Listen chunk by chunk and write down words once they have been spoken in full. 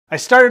I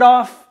started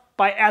off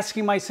by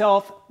asking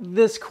myself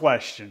this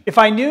question. If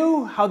I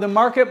knew how the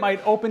market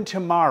might open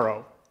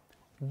tomorrow,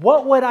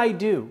 what would I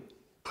do?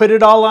 Put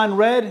it all on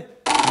red?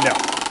 No.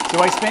 So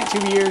I spent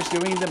 2 years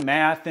doing the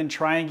math and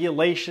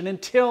triangulation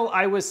until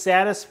I was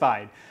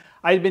satisfied.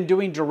 I had been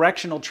doing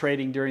directional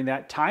trading during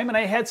that time, and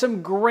I had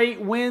some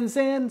great wins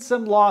and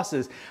some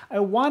losses. I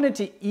wanted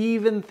to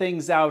even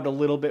things out a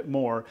little bit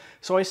more,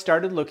 so I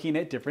started looking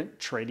at different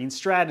trading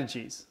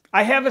strategies.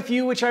 I have a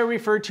few which I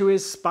refer to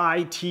as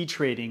SPY T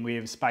trading. We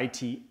have SPY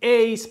T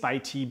A, SPY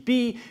T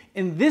B,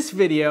 and this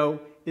video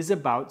is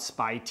about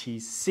SPY T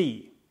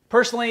C.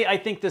 Personally, I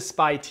think the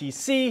SPY T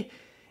C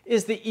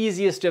is the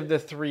easiest of the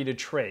three to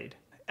trade.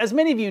 As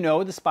many of you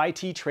know, the SPY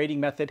T trading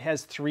method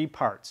has three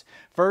parts.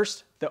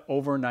 First, the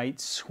overnight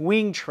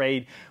swing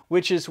trade,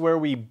 which is where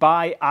we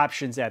buy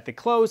options at the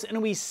close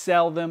and we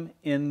sell them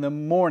in the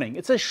morning.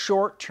 It's a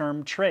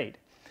short-term trade.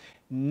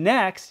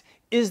 Next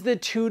is the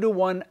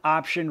 2-to-1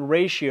 option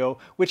ratio,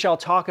 which I'll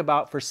talk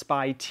about for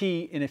SPY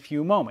T in a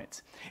few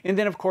moments. And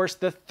then, of course,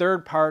 the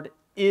third part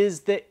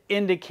is the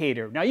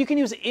indicator. Now, you can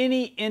use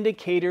any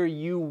indicator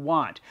you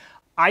want.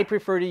 I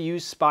prefer to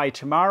use SPY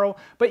tomorrow,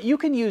 but you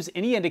can use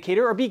any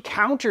indicator or be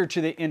counter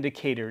to the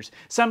indicators.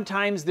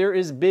 Sometimes there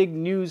is big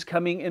news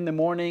coming in the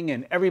morning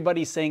and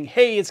everybody's saying,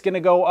 hey, it's going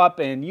to go up,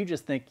 and you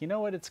just think, you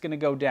know what, it's going to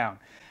go down.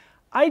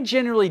 I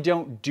generally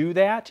don't do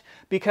that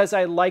because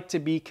I like to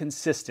be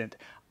consistent.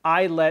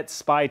 I let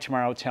SPY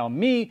tomorrow tell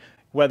me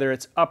whether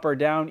it's up or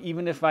down,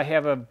 even if I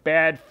have a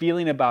bad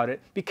feeling about it,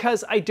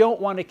 because I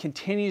don't want to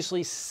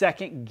continuously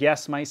second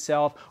guess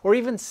myself or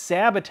even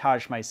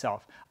sabotage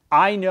myself.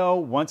 I know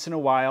once in a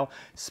while,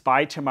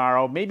 SPY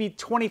tomorrow, maybe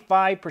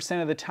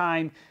 25% of the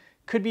time,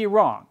 could be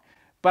wrong,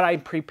 but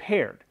I'm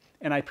prepared.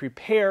 And I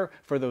prepare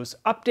for those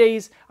up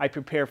days, I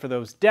prepare for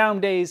those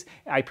down days,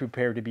 I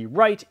prepare to be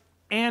right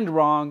and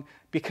wrong,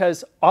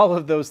 because all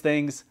of those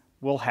things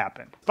will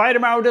happen. SPY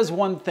tomorrow does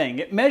one thing.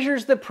 It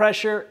measures the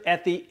pressure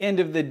at the end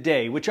of the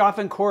day, which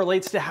often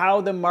correlates to how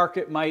the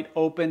market might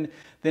open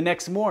the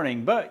next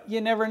morning. But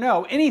you never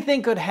know.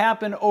 Anything could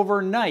happen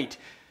overnight,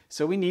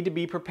 so we need to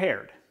be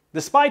prepared.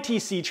 The SPY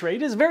TC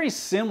trade is very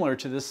similar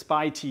to the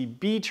SPY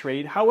TB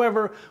trade.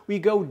 However, we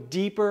go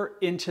deeper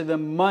into the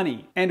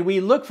money and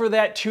we look for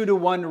that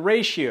 2-to-1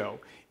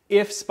 ratio.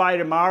 If SPY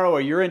tomorrow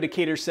or your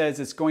indicator says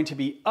it's going to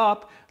be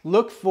up,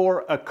 look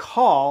for a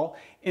call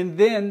and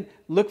then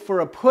look for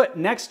a put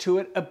next to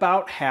it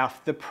about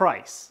half the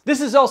price.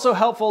 This is also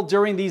helpful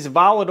during these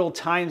volatile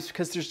times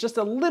because there's just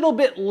a little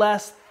bit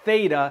less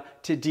theta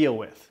to deal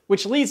with,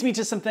 which leads me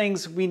to some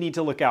things we need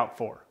to look out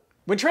for.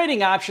 When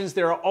trading options,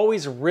 there are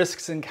always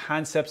risks and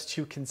concepts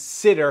to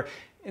consider,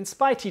 and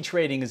SPY T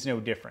trading is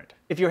no different.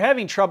 If you're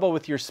having trouble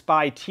with your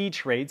SPY T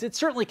trades, it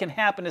certainly can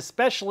happen,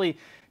 especially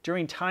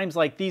during times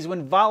like these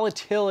when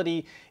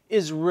volatility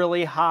is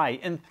really high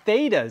and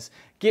thetas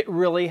get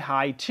really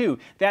high too.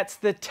 That's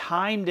the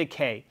time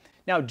decay.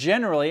 Now,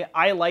 generally,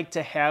 I like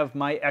to have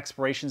my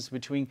expirations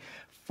between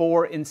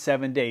 4 and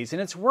 7 days,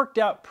 and it's worked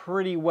out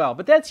pretty well,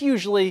 but that's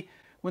usually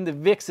when the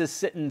VIX is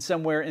sitting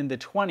somewhere in the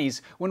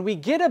 20s. When we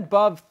get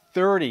above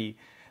 30,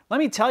 let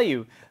me tell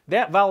you,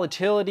 that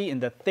volatility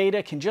and the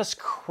theta can just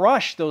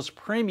crush those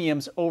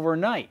premiums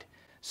overnight.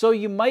 So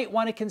you might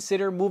want to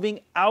consider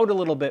moving out a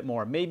little bit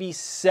more, maybe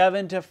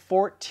 7 to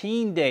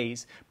 14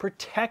 days.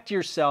 Protect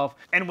yourself,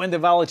 and when the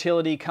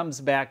volatility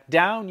comes back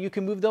down, you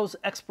can move those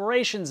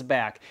expirations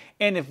back.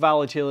 And if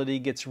volatility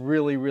gets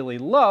really, really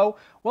low,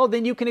 well,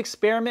 then you can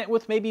experiment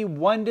with maybe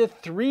 1 to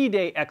 3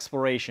 day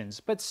expirations,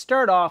 but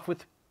start off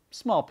with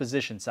small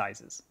position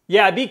sizes.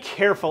 Yeah, be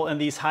careful in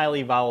these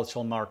highly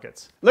volatile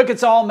markets. Look,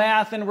 it's all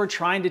math and we're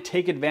trying to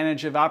take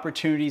advantage of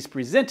opportunities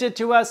presented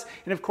to us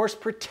and of course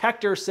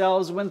protect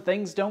ourselves when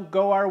things don't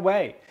go our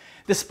way.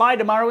 The SPY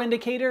tomorrow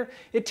indicator,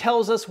 it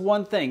tells us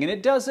one thing and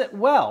it does it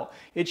well.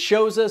 It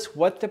shows us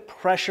what the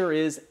pressure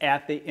is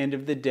at the end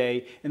of the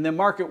day in the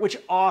market, which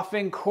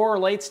often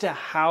correlates to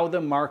how the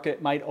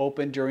market might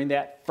open during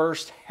that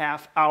first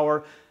half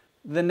hour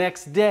the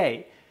next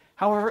day.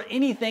 However,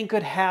 anything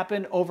could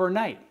happen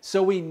overnight,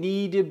 so we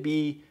need to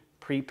be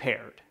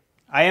prepared.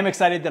 I am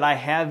excited that I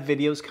have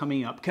videos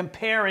coming up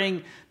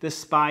comparing the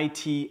SPY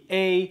T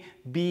A,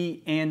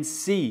 B, and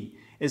C,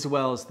 as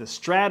well as the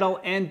straddle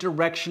and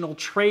directional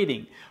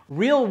trading,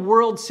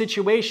 real-world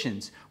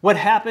situations, what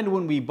happened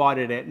when we bought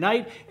it at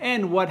night,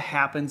 and what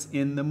happens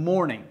in the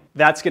morning.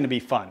 That's going to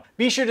be fun.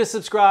 Be sure to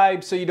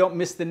subscribe so you don't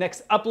miss the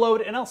next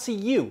upload, and I'll see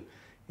you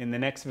in the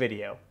next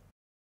video.